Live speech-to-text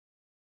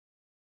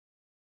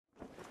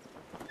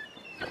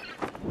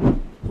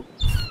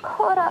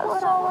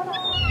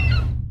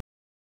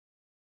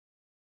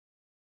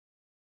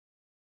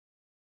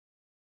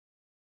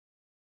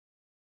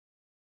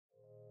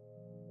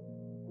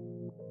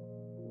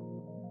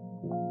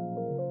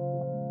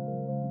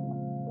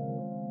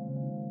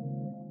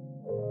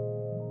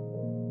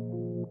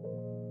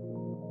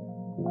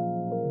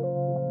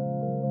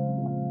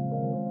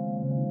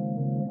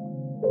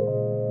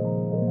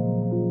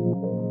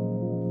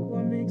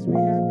What makes me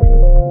happy?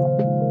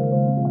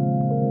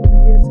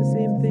 Maybe it's the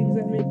same things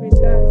that make me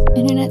sad.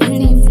 Internet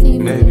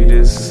theme. Maybe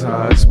this is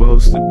how it's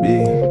supposed to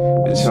be.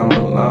 Bitch, I'm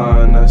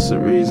aligned, that's the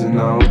reason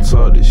I don't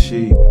talk to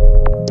sheep.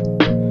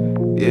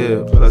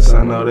 Yeah, plus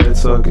I know that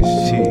talk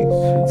is cheap.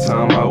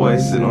 Time I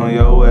wasted on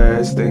your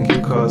ass, think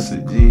it cost a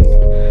G.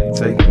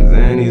 Taking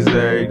Xannies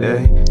every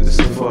day, just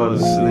to fall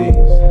asleep.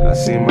 I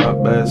see my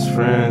best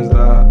friends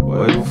die,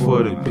 way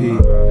before the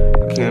peak.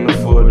 Can't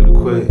afford to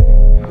quit,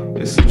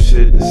 it's some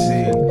shit to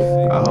see.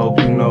 I hope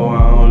you know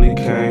I only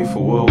came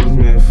for what was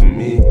meant for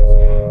me.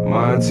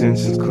 My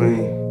intentions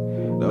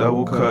clean,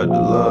 double cut the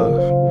love.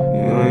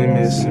 You ain't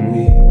missing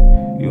me,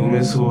 you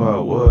miss who I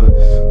was.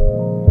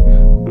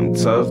 Them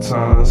tough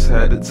times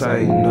had to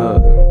tighten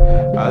up.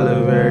 I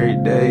live every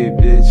day,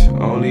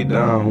 bitch, only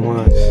down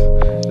once.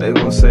 They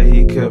gon' say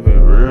he kept it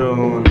real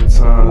when the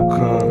time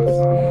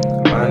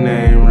comes. My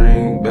name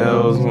ring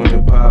bells when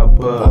it pop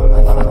up.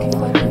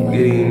 Get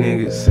these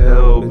niggas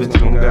hell,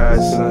 bitch, I'm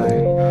God's son.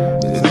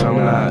 Bitch, I'm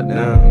not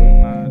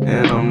done,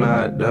 and I'm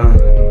not done.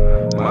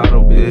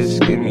 Model bitch,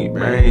 give me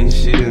brains,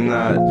 she done